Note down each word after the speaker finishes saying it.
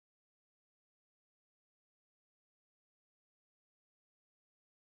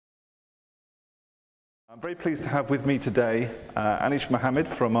I'm very pleased to have with me today Anish Mohammed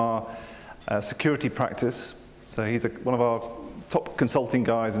from our security practice. So he's one of our top consulting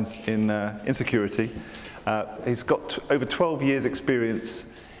guys in security. He's got over 12 years experience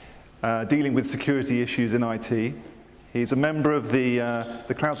dealing with security issues in IT. He's a member of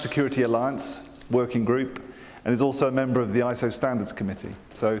the Cloud Security Alliance working group and is also a member of the ISO Standards Committee.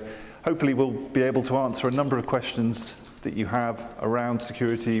 So hopefully we'll be able to answer a number of questions that you have around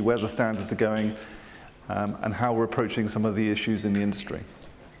security, where the standards are going, and how we're approaching some of the issues in the industry.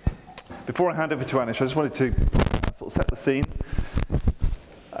 Before I hand over to Anish, I just wanted to sort of set the scene.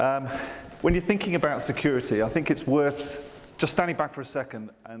 When you're thinking about security, I think it's worth just standing back for a second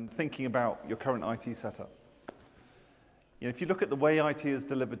and thinking about your current IT setup. You know, if you look at the way IT is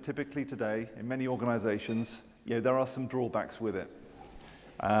delivered typically today in many organizations, you know, there are some drawbacks with it.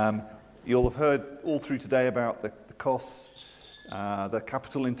 You'll have heard all through today about the costs, the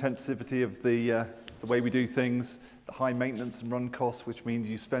capital intensivity of the way we do things, the high maintenance and run costs, which means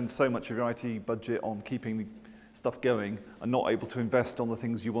you spend so much of your IT budget on keeping stuff going and not able to invest on the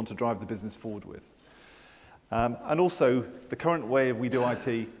things you want to drive the business forward with. And also, the current way we do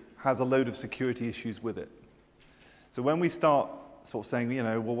IT has a load of security issues with it. So when we start sort of saying, you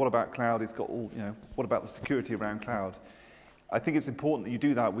know, well, what about cloud? It's got all, you know, what about the security around cloud? I think it's important that you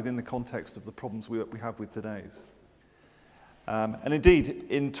do that within the context of the problems we have with today's. And indeed,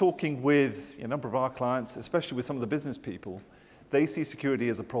 in talking with a number of our clients, especially with some of the business people, they see security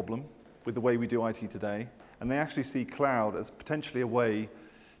as a problem with the way we do IT today, and they actually see cloud as potentially a way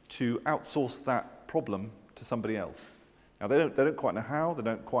to outsource that problem to somebody else. Now, they don't quite know how, they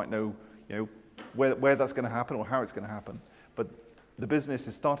don't quite know, you know, where that's going to happen or how it's going to happen, but the business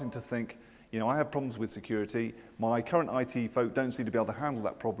is starting to think, you know, I have problems with security, my current IT folk don't seem to be able to handle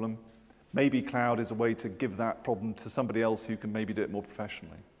that problem. Maybe cloud is a way to give that problem to somebody else who can maybe do it more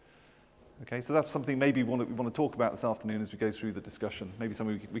professionally. Okay, so that's something maybe we want to talk about this afternoon as we go through the discussion. Maybe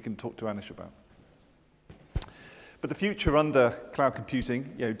something we can talk to Anish about. But the future under cloud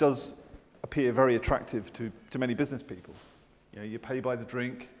computing, you know, does appear very attractive to many business people. You know, you pay by the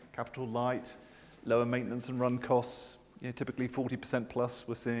drink, capital light, lower maintenance and run costs, you know, typically 40% plus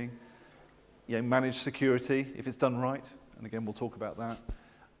we're seeing. You know, managed security if it's done right, and again we'll talk about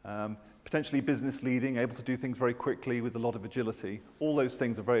that. Potentially business leading, able to do things very quickly with a lot of agility. All those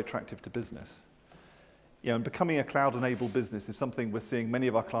things are very attractive to business. You know, and becoming a cloud-enabled business is something we're seeing many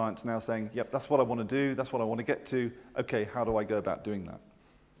of our clients now saying, yep, that's what I want to do, that's what I want to get to. Okay, how do I go about doing that?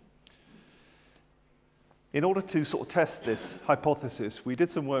 In order to sort of test this hypothesis, we did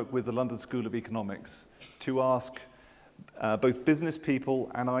some work with the London School of Economics to ask both business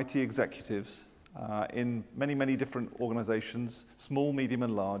people and IT executives in many, many different organizations, small, medium,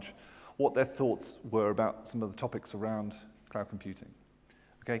 and large, what their thoughts were about some of the topics around cloud computing.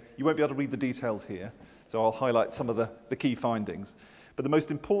 Okay, you won't be able to read the details here, so I'll highlight some of the key findings. But the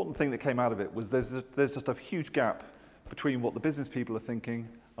most important thing that came out of it was there's just a huge gap between what the business people are thinking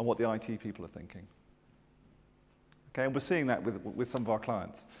and what the IT people are thinking. Okay, and we're seeing that with some of our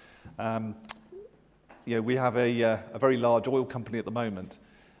clients. You know, we have a very large oil company at the moment,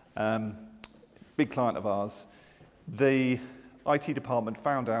 big client of ours. The IT department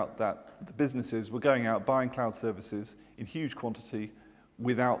found out that the businesses were going out buying cloud services in huge quantity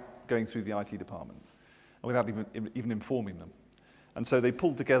without going through the IT department and without even informing them. And so they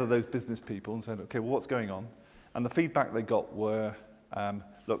pulled together those business people and said, okay, well, what's going on? And the feedback they got were,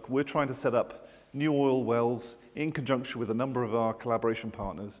 look, we're trying to set up new oil wells in conjunction with a number of our collaboration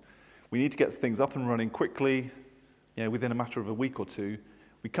partners. We need to get things up and running quickly, you know, within a matter of a week or two.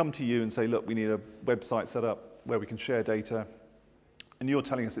 We come to you and say, look, we need a website set up where we can share data. And you're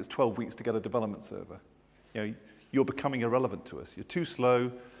telling us it's 12 weeks to get a development server. You know, you're becoming irrelevant to us. You're too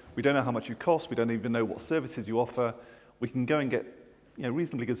slow. We don't know how much you cost. We don't even know what services you offer. We can go and get, you know,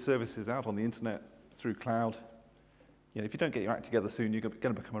 reasonably good services out on the internet through cloud. You know, if you don't get your act together soon, you're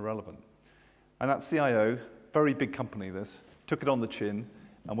going to become irrelevant. And that CIO, very big company this, took it on the chin,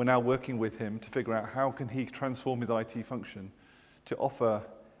 and we're now working with him to figure out how can he transform his IT function to offer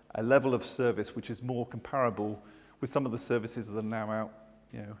a level of service which is more comparable with some of the services that are now out,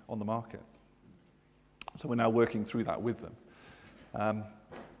 you know, on the market. So we're now working through that with them.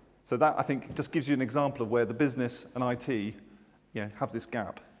 So that, I think, just gives you an example of where the business and IT, you know, have this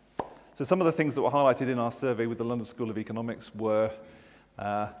gap. So some of the things that were highlighted in our survey with the London School of Economics were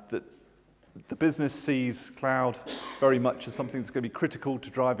that the business sees cloud very much as something that's going to be critical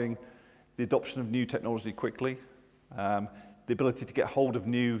to driving the adoption of new technology quickly, the ability to get hold of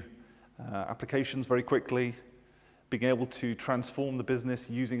new applications very quickly, being able to transform the business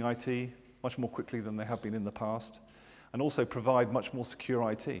using IT much more quickly than they have been in the past, and also provide much more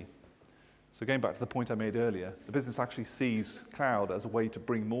secure IT. So going back to the point I made earlier, the business actually sees cloud as a way to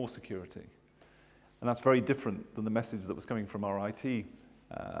bring more security. And that's very different than the message that was coming from our IT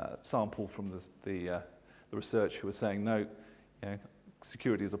sample from the research who were saying, no,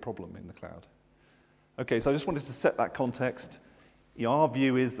 security is a problem in the cloud. Okay, so I just wanted to set that context. Our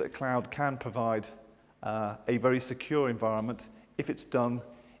view is that cloud can provide a very secure environment if it's done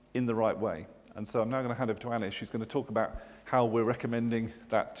in the right way. And so I'm now going to hand over to Anish, who's going to talk about how we're recommending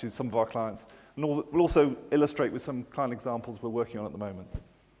that to some of our clients. And we'll also illustrate with some client examples we're working on at the moment.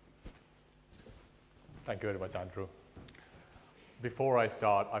 Thank you very much, Andrew. Before I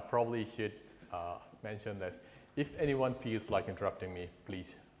start, I probably should mention this. If anyone feels like interrupting me,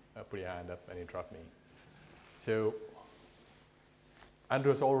 please put your hand up and interrupt me. So,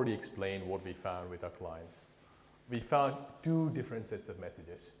 Andrew has already explained what we found with our clients. We found two different sets of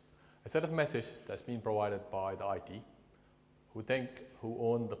messages. A set of message that's been provided by the IT, who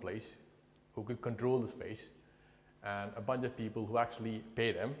own the place, who could control the space, and a bunch of people who actually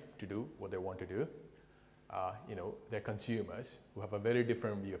pay them to do what they want to do. They're consumers who have a very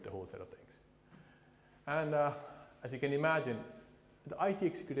different view of the whole set of things. And as you can imagine, the IT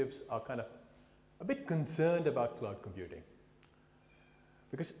executives are kind of a bit concerned about cloud computing,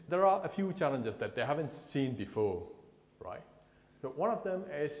 because there are a few challenges that they haven't seen before, right? So one of them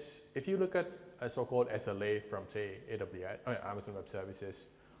is, if you look at a so-called SLA from, say, AWS, Amazon Web Services,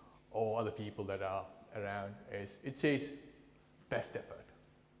 or other people that are around, it says best effort,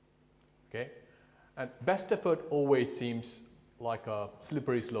 okay? And best effort always seems like a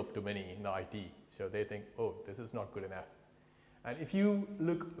slippery slope to many in the IT. So they think, oh, this is not good enough. And if you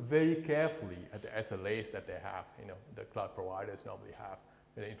look very carefully at the SLAs that they have, the cloud providers normally have,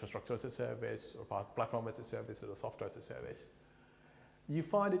 infrastructure as a service, or platform as a service, or software as a service, you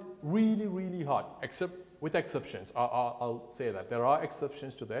find it really, really hard, except with exceptions. I'll say that there are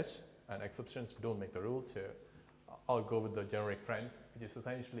exceptions to this, and exceptions don't make the rule. So I'll go with the generic trend, which is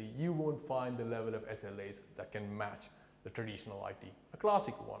essentially you won't find the level of SLAs that can match the traditional IT. A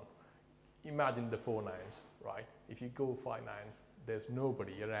classic one, imagine the 4 nines, right? If you go 5 nines, there's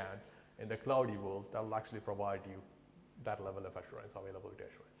nobody around in the cloudy world that will actually provide you that level of assurance, availability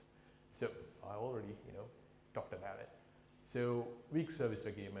assurance. So I already, talked about it. So weak service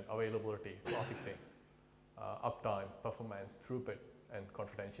agreement, availability, classic thing, uptime, performance, throughput, and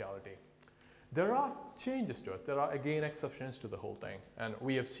confidentiality. There are changes to it. There are, again, exceptions to the whole thing. And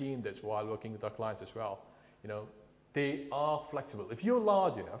we have seen this while working with our clients as well. They are flexible. If you're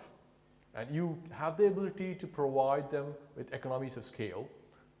large enough and you have the ability to provide them with economies of scale,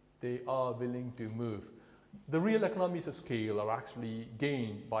 they are willing to move. The real economies of scale are actually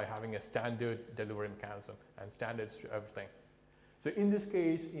gained by having a standard delivery mechanism and standards to everything. So in this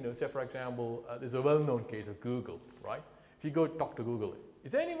case, say for example, there's a well-known case of Google, right? If you go talk to Google,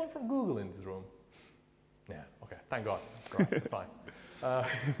 is there anyone from Google in this room? Yeah, okay, thank God, it's fine.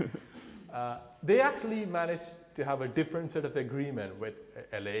 They actually managed to have a different set of agreement with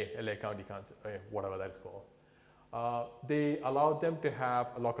LA County Council, whatever that is called. They allowed them to have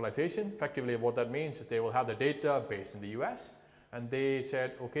a localization. Effectively, what that means is they will have the data based in the US, and they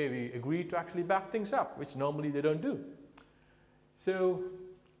said, okay, we agreed to actually back things up, which normally they don't do. So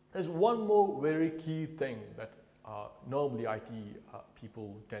there's one more very key thing that normally IT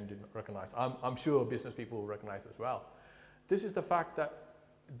people tend to recognize. I'm sure business people will recognize as well. This is the fact that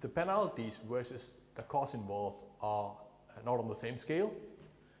the penalties versus the cost involved are not on the same scale.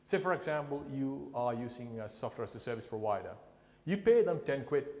 Say for example, you are using a software as a service provider. You pay them 10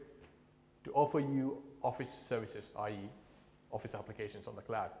 quid to offer you office services, i.e. office applications on the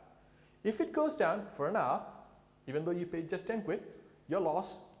cloud. If it goes down for an hour, even though you paid just 10 quid, your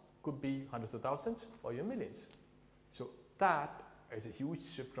loss could be hundreds of thousands or your millions. So that is a huge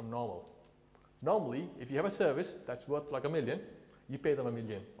shift from normal. Normally, if you have a service that's worth like $1 million, you pay them $1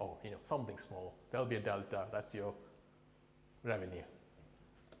 million, or something small. There'll be a delta. That's your revenue.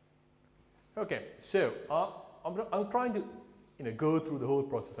 Okay, so I'm trying to go through the whole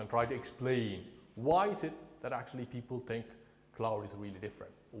process and try to explain why is it that actually people think cloud is really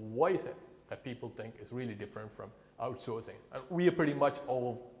different. Why is it that people think it's really different from outsourcing? And we are pretty much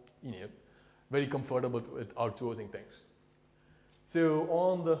all very comfortable with outsourcing things. So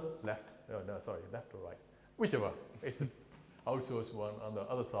on the left, left or right, whichever, is the outsourced one. On the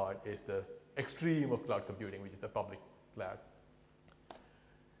other side is the extreme of cloud computing, which is the public cloud.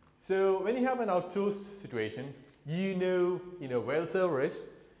 So when you have an outsourced situation, you know where the server is,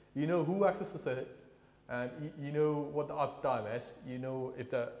 you know who accesses it, and you know what the uptime is, you know if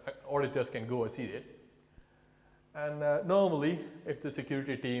the auditors can go and see it. And normally, if the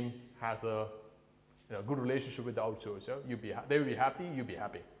security team has a good relationship with the outsourcer, they will be happy, you'll be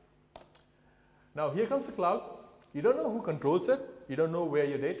happy. Now here comes the cloud. You don't know who controls it. You don't know where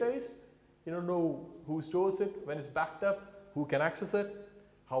your data is. You don't know who stores it, when it's backed up, who can access it,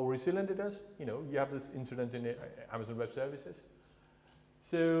 how resilient it is. You have this incidents in Amazon Web Services.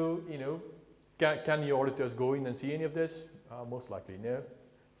 So, can your auditors go in and see any of this? Most likely no.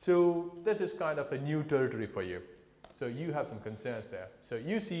 So this is kind of a new territory for you. So you have some concerns there. So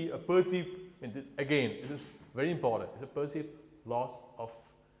you see a perceived, this is very important, it's a perceived loss of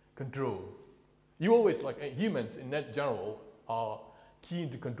control. You always, like humans in net general, are keen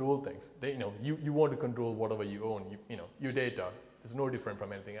to control things. You want to control whatever you own, your data is no different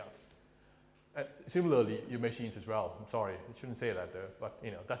from anything else. And similarly, your machines as well. I'm sorry, I shouldn't say that though, but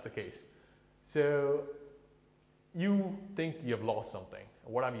that's the case. So you think you have lost something.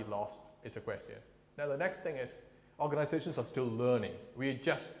 What have you lost is a question. Now the next thing is, organizations are still learning. We're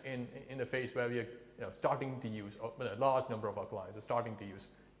just in the phase where we are starting to use, a large number of our clients are starting to use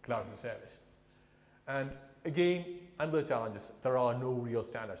cloud as a service. And again, another challenge is there are no real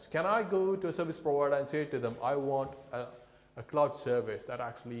standards. Can I go to a service provider and say to them, I want a cloud service that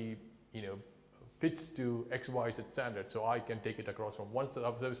actually fits to XYZ standard, so I can take it across from one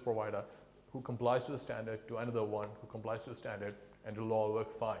service provider who complies to the standard to another one who complies to the standard, and it'll all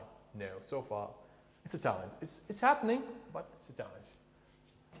work fine? No, so far it's a challenge. It's happening, but it's a challenge.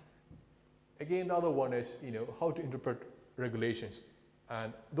 Again, the other one is how to interpret regulations.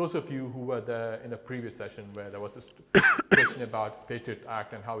 And those of you who were there in a previous session where there was this question about Patriot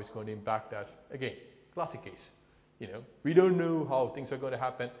Act and how it's going to impact us, again, classic case. We don't know how things are going to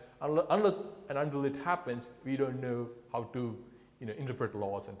happen unless and until it happens. We don't know how to interpret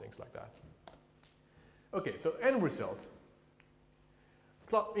laws and things like that. Okay, so end result.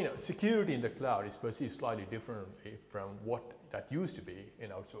 Security in the cloud is perceived slightly differently from what that used to be in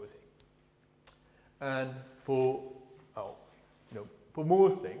outsourcing. And for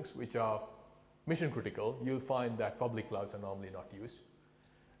most things which are mission critical, you'll find that public clouds are normally not used.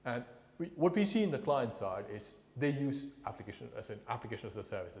 And what we see in the client side is they use application as a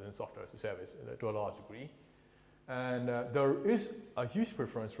service and software as a service to a large degree. And there is a huge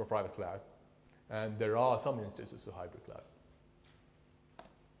preference for private cloud, and there are some instances of hybrid cloud.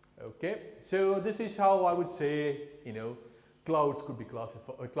 Okay, so this is how I would say clouds could be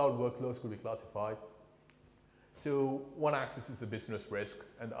classified, cloud workloads could be classified. So one axis is the business risk,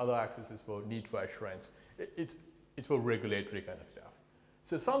 and the other axis is for need for assurance. It's for regulatory kind of stuff.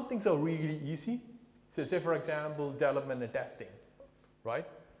 So some things are really easy. So say for example, development and testing, right?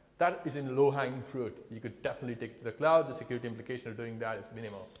 That is in low-hanging fruit. You could definitely take it to the cloud. The security implication of doing that is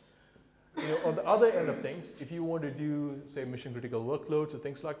minimal. On the other end of things, if you want to do, say, mission-critical workloads or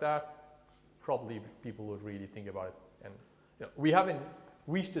things like that, probably people would really think about it. And we haven't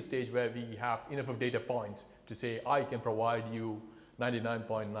reached a stage where we have enough of data points to say, I can provide you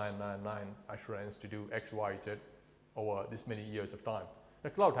 99.999 assurance to do X, Y, Z over this many years of time. The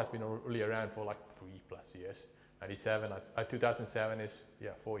cloud has been really around for like 3+ years. 2007 is,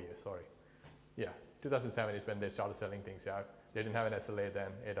 4 years, sorry. Yeah, 2007 is when they started selling things out. They didn't have an SLA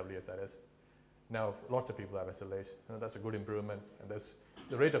then, AWS that is. Now lots of people have SLAs, and that's a good improvement. And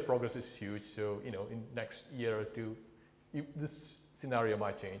the rate of progress is huge. So in next year or two, this scenario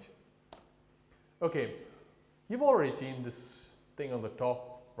might change. Okay, you've already seen this thing on the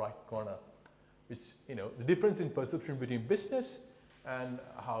top right corner, which the difference in perception between business and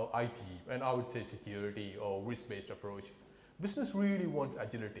how IT, and I would say security or risk-based approach. Business really wants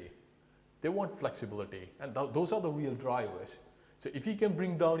agility. They want flexibility, and those are the real drivers. So if you can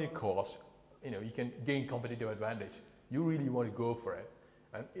bring down your cost, you can gain competitive advantage. You really want to go for it.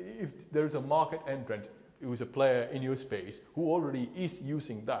 And if there's a market entrant who's a player in your space who already is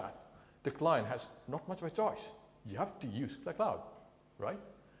using that, the client has not much of a choice. You have to use the cloud, right?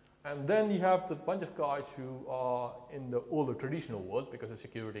 And then you have the bunch of guys who are in the older traditional world, because the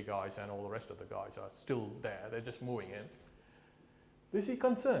security guys and all the rest of the guys are still there. They're just moving in. They see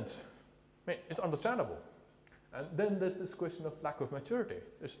concerns. I mean, it's understandable. And then there's this question of lack of maturity.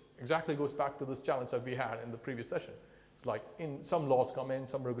 This exactly goes back to this challenge that we had in the previous session. It's like some laws come in,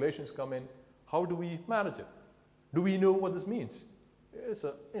 some regulations come in. How do we manage it? Do we know what this means? It's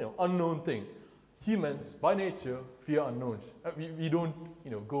a unknown thing. Humans, by nature, fear unknowns. We don't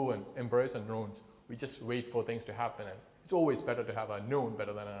go and embrace unknowns. We just wait for things to happen. And it's always better to have a known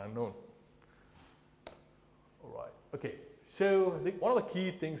better than an unknown. All right. Okay. So I think one of the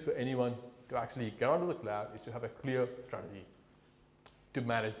key things for anyone to actually get onto the cloud is to have a clear strategy to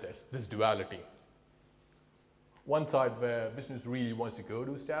manage this duality. One side where business really wants to go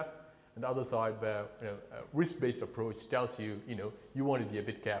do stuff, and the other side where a risk-based approach tells you, you want to be a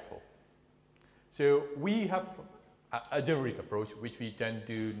bit careful. So we have a generic approach, which we tend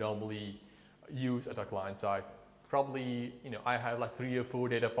to normally use at our client side. Probably, I have like 3 or 4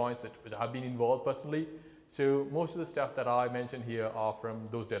 data points which have been involved personally. So most of the stuff that I mentioned here are from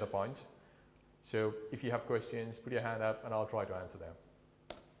those data points. So if you have questions, put your hand up and I'll try to answer them.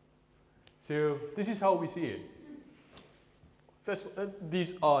 So this is how we see it. First,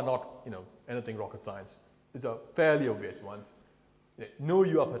 these are not, anything rocket science. These are fairly obvious ones. Know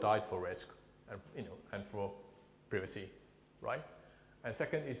your appetite for risk and, and for privacy, right? And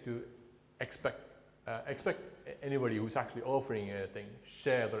second is to expect anybody who's actually offering anything,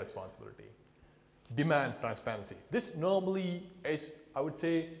 share the responsibility. Demand transparency. This normally is, I would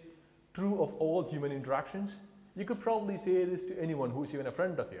say, true of all human interactions. You could probably say this to anyone who's even a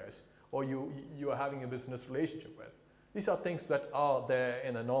friend of yours or you are having a business relationship with. These are things that are there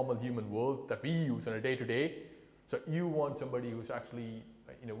in a normal human world that we use on a day-to-day. So you want somebody who's actually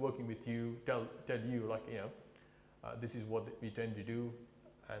working with you, tell you like, this is what we tend to do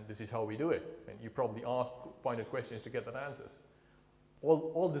and this is how we do it. And you probably ask pointed questions to get that answers.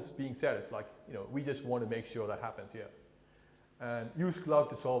 All this being said, it's like, we just want to make sure that happens here. And use cloud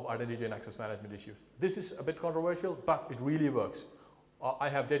to solve identity and access management issues. This is a bit controversial, but it really works. I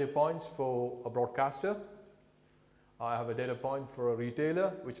have data points for a broadcaster. I have a data point for a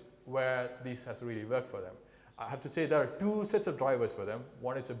retailer, where this has really worked for them. I have to say there are 2 sets of drivers for them.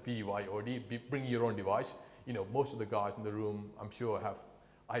 One is a BYOD, bring your own device. Most of the guys in the room, I'm sure, have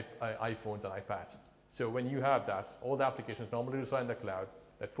iPhones and iPads. So when you have that, all the applications normally reside in the cloud.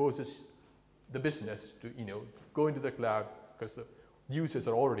 That forces the business to go into the cloud because the users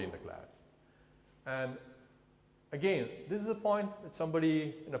are already in the cloud. And again, this is a point that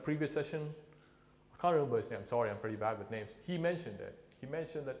somebody in a previous session, I can't remember his name, sorry, I'm pretty bad with names. He mentioned it. He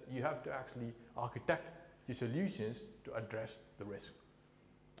mentioned that you have to actually architect your solutions to address the risk.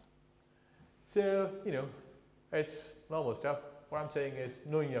 So, it's normal stuff. What I'm saying is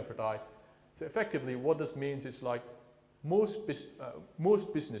knowing your appetite. So effectively, what this means is like most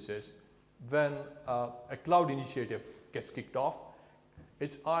businesses, when a cloud initiative gets kicked off,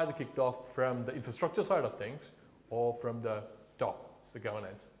 it's either kicked off from the infrastructure side of things or from the top, it's the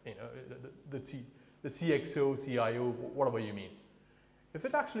governance, the CXO, CIO, whatever you mean. If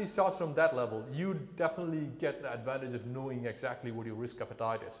it actually starts from that level, you definitely get the advantage of knowing exactly what your risk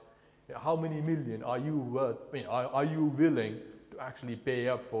appetite is. How many million are you worth? Are you willing to actually pay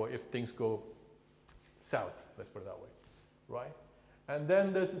up for if things go south? Let's put it that way, right? And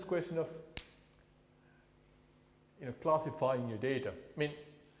then there's this question of classifying your data.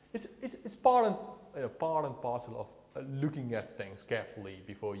 It's part and parcel of looking at things carefully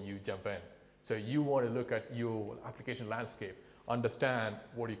before you jump in. So you want to look at your application landscape, understand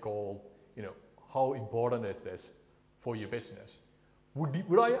what you call, how important is this for your business.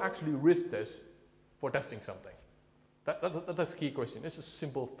 Would I actually risk this for testing something? That's a key question. This is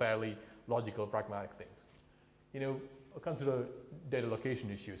simple, fairly logical, pragmatic things. Consider data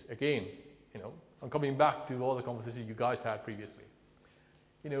location issues. Again, I'm coming back to all the conversations you guys had previously.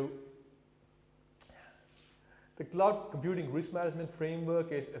 The cloud computing risk management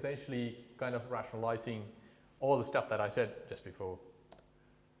framework is essentially kind of rationalizing all the stuff that I said just before.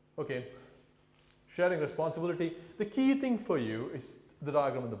 Okay, sharing responsibility. The key thing for you is the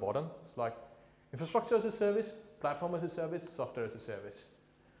diagram at the bottom. It's like infrastructure as a service, platform as a service, software as a service.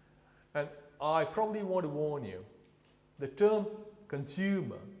 And I probably want to warn you, the term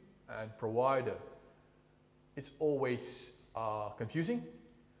consumer and provider, it's always confusing.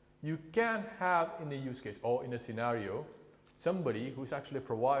 You can have in a use case or in a scenario somebody who's actually a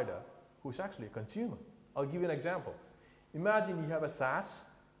provider who's actually a consumer. I'll give you an example. Imagine you have a SaaS,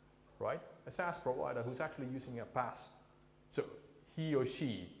 right? A SaaS provider who's actually using a PaaS. So he or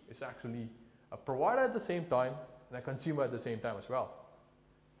she is actually a provider at the same time and a consumer at the same time as well.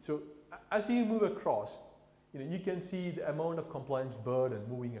 So as you move across, you can see the amount of compliance burden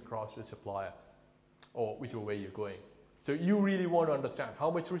moving across the supplier or whichever way you're going. So you really want to understand how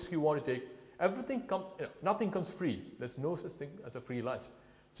much risk you want to take. Everything nothing comes free. There's no such thing as a free lunch.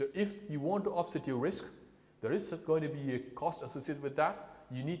 So if you want to offset your risk, there is going to be a cost associated with that.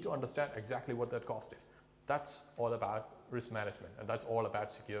 You need to understand exactly what that cost is. That's all about risk management, and that's all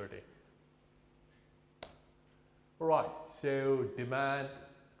about security. All right, so demand,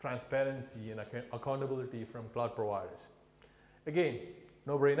 transparency, and accountability from cloud providers. Again,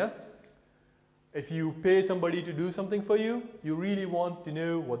 no-brainer. If you pay somebody to do something for you, you really want to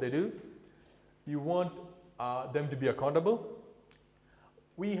know what they do. You want them to be accountable.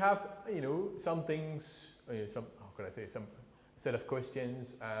 We have, some things, some set of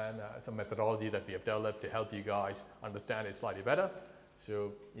questions and some methodology that we have developed to help you guys understand it slightly better.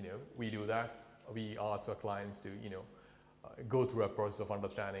 So, we do that. We ask our clients to, go through a process of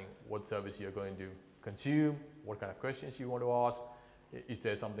understanding what service you're going to consume, what kind of questions you want to ask, is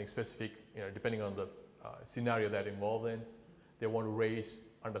there something specific, depending on the scenario that involved in, they want to raise,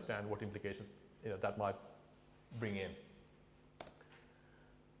 understand what implications that might bring in.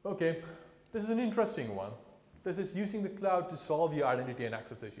 Okay, this is an interesting one. This is using the cloud to solve your identity and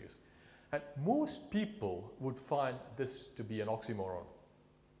access issues. And most people would find this to be an oxymoron.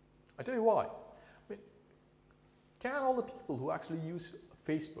 I tell you why. Can all the people who actually use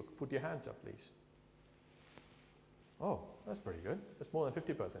Facebook put your hands up, please? Oh, that's pretty good. That's more than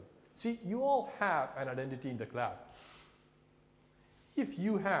 50%. See, you all have an identity in the cloud. If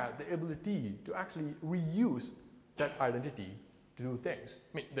you had the ability to actually reuse that identity to do things,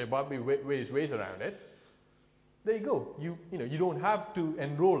 there might be ways around it. There you go. You don't have to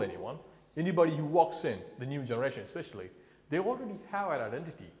enroll anyone. Anybody who walks in, the new generation especially, they already have an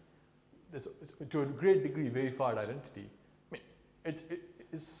identity. There's, to a great degree, verified identity.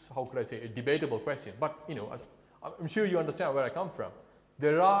 It's how could I say, a debatable question. But I'm sure you understand where I come from.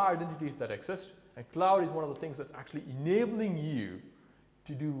 There are identities that exist, and cloud is one of the things that's actually enabling you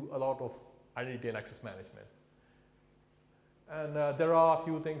to do a lot of identity and access management. And there are a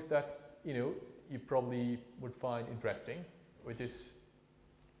few things that you probably would find interesting, which is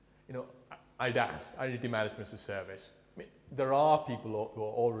IDaaS, Identity Management as a Service. There are people who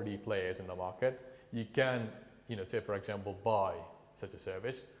are already players in the market. You can, say for example, buy such a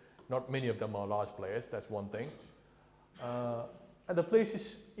service. Not many of them are large players. That's one thing. And the place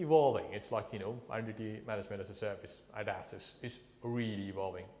is evolving. It's like, Identity Management as a Service, IDaaS is really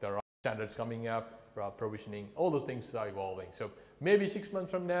evolving. There are standards coming up, provisioning, all those things are evolving. So maybe 6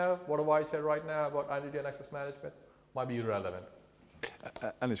 months from now, what have I said right now about identity and access management might be irrelevant.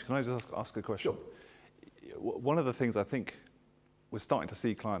 Anish, can I just ask a question? Sure. One of the things I think we're starting to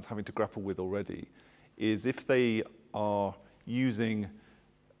see clients having to grapple with already is if they are using,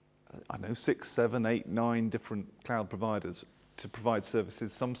 6, 7, 8, 9 different cloud providers to provide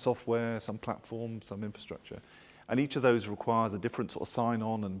services, some software, some platform, some infrastructure, and each of those requires a different sort of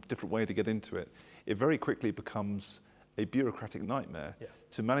sign-on and different way to get into it, it very quickly becomes a bureaucratic nightmare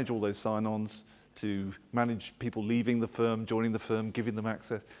to manage all those sign-ons, to manage people leaving the firm, joining the firm, giving them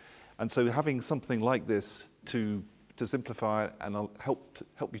access. And so having something like this to simplify it and help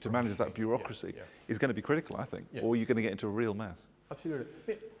you to manage that bureaucracy is going to be critical, I think, or you're going to get into a real mess.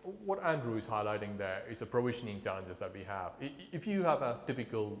 Absolutely. What Andrew is highlighting there is the provisioning challenges that we have. If you have a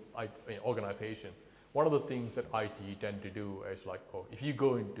typical organization, one of the things that IT tend to do is if you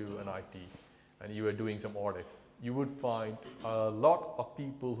go into an IT and you are doing some audit, you would find a lot of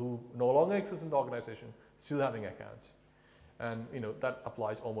people who no longer exist in the organization still having accounts. And that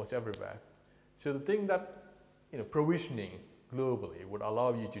applies almost everywhere. So the thing that provisioning globally would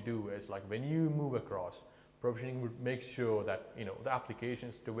allow you to do is when you move across, provisioning would make sure that the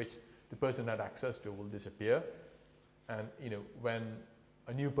applications to which the person had access to will disappear, and when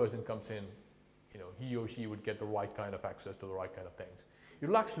a new person comes in, he or she would get the right kind of access to the right kind of things. It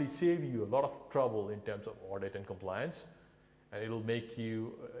will actually save you a lot of trouble in terms of audit and compliance, and it will make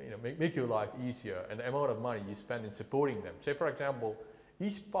you make your life easier, and the amount of money you spend in supporting them. Say for example,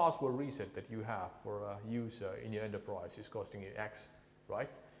 each password reset that you have for a user in your enterprise is costing you X, right?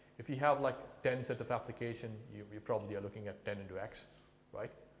 If you have 10 set of application, you probably are looking at 10 into X, right?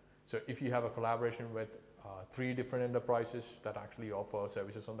 So if you have a collaboration with 3 different enterprises that actually offer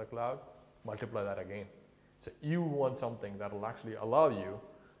services on the cloud, multiply that again. So you want something that will actually allow you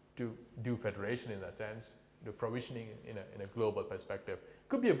to do federation in a sense, do provisioning in a global perspective.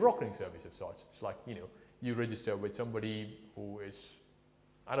 Could be a brokering service of sorts. It's like, you register with somebody who is,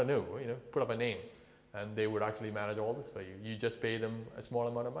 I don't know, put up a name, and they would actually manage all this for you. You just pay them a small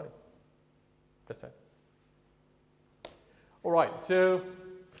amount of money. That's it. All right, so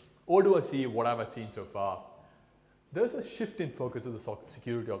what do I see, what have I seen so far? There's a shift in focus of the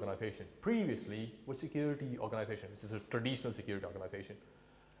security organization. Previously, with security organization, which is a traditional security organization,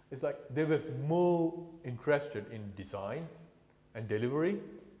 it's they were more interested in design and delivery.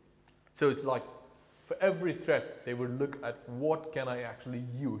 So it's for every threat, they would look at what can I actually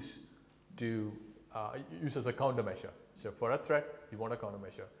use to use as a countermeasure. So for a threat, you want a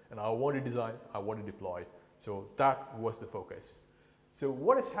countermeasure, and I want to design, I want to deploy. So that was the focus. So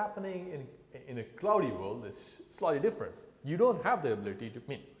what is happening in a cloudy world is slightly different. You don't have the ability to,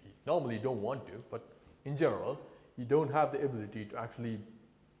 normally you don't want to, but in general, you don't have the ability to actually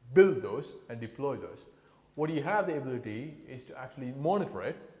build those and deploy those. What you have the ability is to actually monitor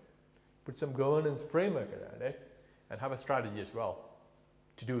it, put some governance framework around it, and have a strategy as well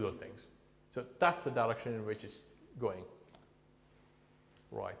to do those things. So that's the direction in which it's going.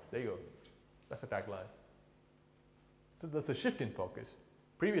 Right, there you go. That's the tagline. So there's a shift in focus.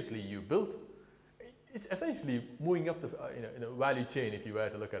 Previously, you built, it's essentially moving up the value chain if you were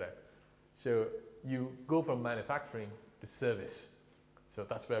to look at it. So you go from manufacturing to service. So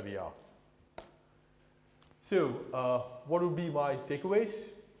that's where we are. So what would be my takeaways?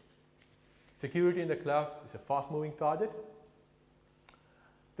 Security in the cloud is a fast-moving target.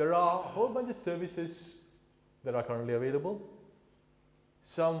 There are a whole bunch of services that are currently available.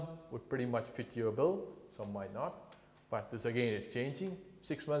 Some would pretty much fit your bill, some might not. But this again is changing.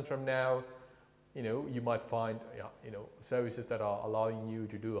 6 months from now, you might find services that are allowing you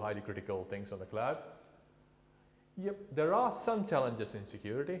to do highly critical things on the cloud. Yep, there are some challenges in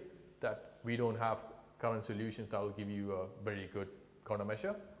security that we don't have current solutions that will give you a very good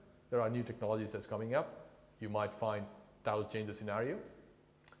countermeasure. There are new technologies that's coming up. You might find that will change the scenario.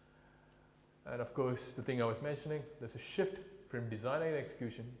 And of course, the thing I was mentioning, there's a shift from designing and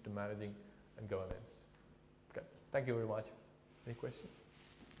execution to managing and governance. Okay, thank you very much. Any questions?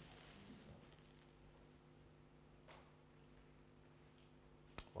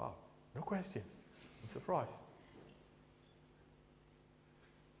 Wow, no questions. I'm surprised.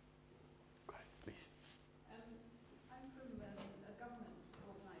 Go ahead, please. I'm from a government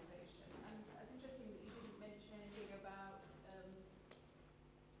organisation, and it's interesting that you didn't mention anything about the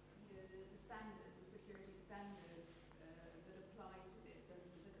standards, the security standards that apply to this, and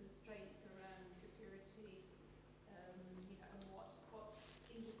the constraints around security, and what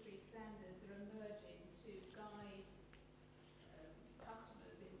industry standards are emerging to guide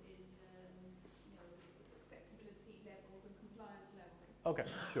customers in acceptability levels and compliance levels. Okay,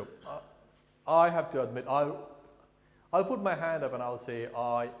 sure. I have to admit, I'll put my hand up and I'll say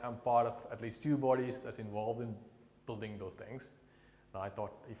I am part of at least 2 bodies that's involved in building those things. And I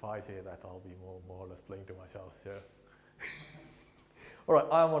thought if I say that, I'll be more or less playing to myself. So, all right,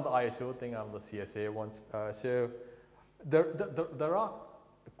 I'm on the ISO thing. I'm the CSA ones. So there are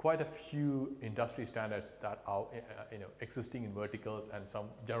quite a few industry standards that are existing in verticals and some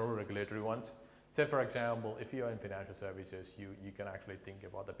general regulatory ones. Say for example, if you're in financial services, you can actually think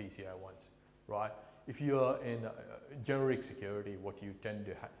about the PCI ones, right? If you're in generic security, what you tend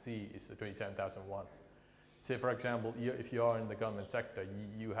to see is the 27001. Say for example, if you are in the government sector,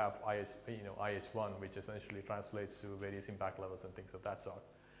 you have IS1, which essentially translates to various impact levels and things of that sort.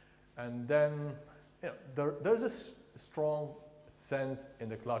 And then there's a strong sense in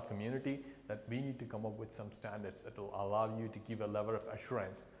the cloud community that we need to come up with some standards that will allow you to give a level of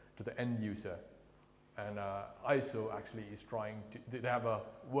assurance to the end user. And ISO actually is trying to, they have a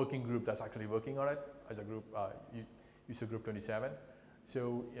working group that's actually working on it as a group, user group 27.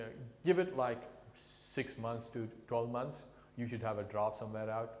 So give it like 6 months to 12 months, you should have a draft somewhere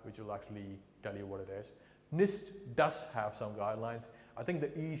out which will actually tell you what it is. NIST does have some guidelines. I think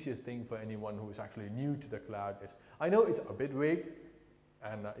the easiest thing for anyone who is actually new to the cloud is, I know it's a bit vague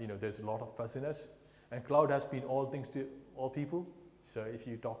and there's a lot of fuzziness, and cloud has been all things to all people. So if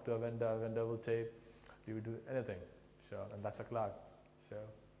you talk to a vendor will say, we would do anything. So, and that's a cloud. So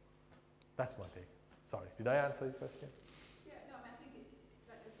that's my take. Sorry, did I answer your question? Yeah, no, I think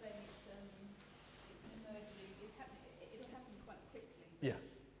like you're saying, it's emerging, it'll happen quite quickly. Yeah.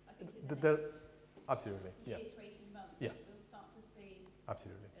 I think in the next absolutely. year Yeah. to 18 months, Yeah. we'll start to see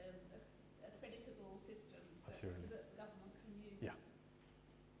Absolutely. accreditable systems Absolutely. that government can use. Yeah.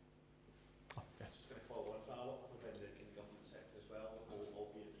 Oh, yes. Just going to follow on from that, I work within the government sector as well,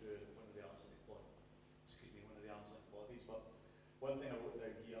 albeit through one of the arms length bodies. But one thing I wrote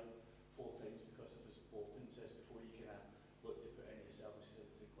down here 4 times because of its importance is before you can look to put any services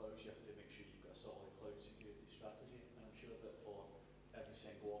into the cloud, you have to make sure you've got a solid cloud security strategy. And I'm sure that for every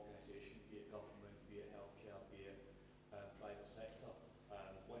single organisation, be it government, be it healthcare, be it private sector,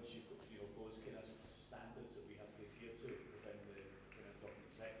 once you've got those kind of standards that we have to adhere to within the kind of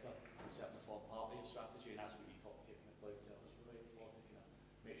government sector, certainly form part of your strategy, and that's what you talk to a cloud service provider for, to kind of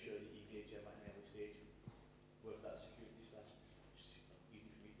make sure that you engage them at an early stage with that security strategy.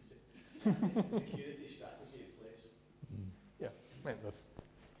 Easy for me to say. Security strategy in place. Yeah, I mean, that's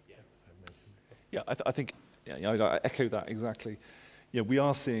as I mentioned before. Yeah, I think I echo that exactly. Yeah, we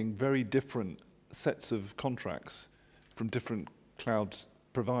are seeing very different sets of contracts from different cloud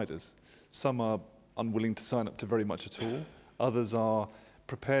providers. Some are unwilling to sign up to very much at all. Others are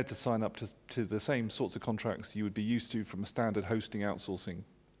prepared to sign up to the same sorts of contracts you would be used to from a standard hosting outsourcing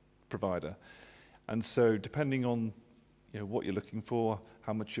provider. And so depending on what you're looking for,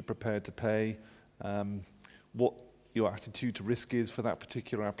 how much you're prepared to pay, what your attitude to risk is for that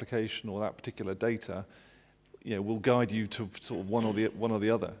particular application or that particular data, will guide you to sort of one or the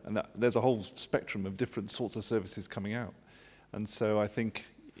other. And there's a whole spectrum of different sorts of services coming out. And so I think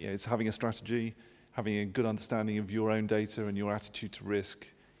it's having a strategy, having a good understanding of your own data and your attitude to risk,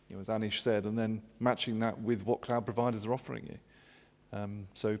 you know, as Anish said, and then matching that with what cloud providers are offering you.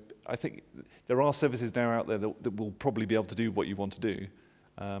 So I think there are services now out there that will probably be able to do what you want to do,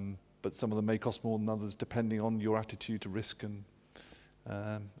 but some of them may cost more than others depending on your attitude to risk and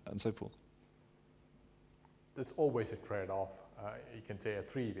so forth. There's always a trade-off. You can say a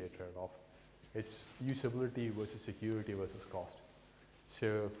three-way trade-off. It's usability versus security versus cost.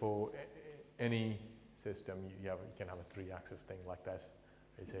 So for any system, you can have a three-axis thing like this.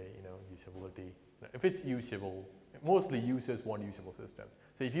 It's a usability. If it's usable, mostly users want usable system.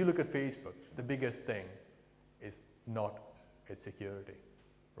 So if you look at Facebook, the biggest thing is not its security,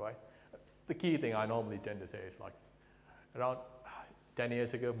 right? The key thing I normally tend to say is like around 10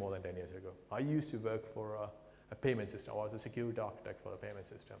 years ago, more than 10 years ago, I used to work for a payment system. I was a security architect for a payment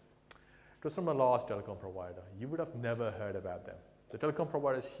system. It was from a large telecom provider. You would have never heard about them. The telecom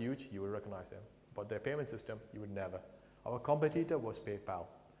provider is huge, you would recognize them, but their payment system, you would never. Our competitor was PayPal.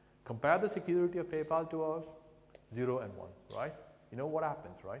 Compare the security of PayPal to ours, 0 and 1, right? You know what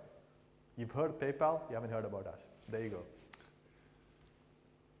happens, right? You've heard PayPal, you haven't heard about us. There you go.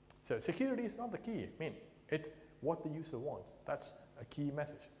 So security is not the key. I mean, it's what the user wants. That's a key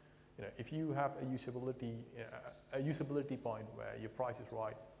message. You know, if you have a usability point where your price is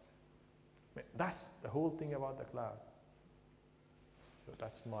right, I mean, that's the whole thing about the cloud. So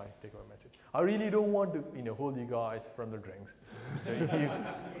that's my takeaway message. I really don't want to, hold you guys from the drinks.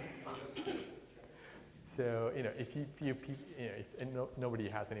 So if you, if nobody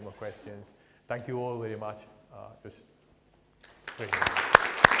has any more questions, thank you all very much. Just great.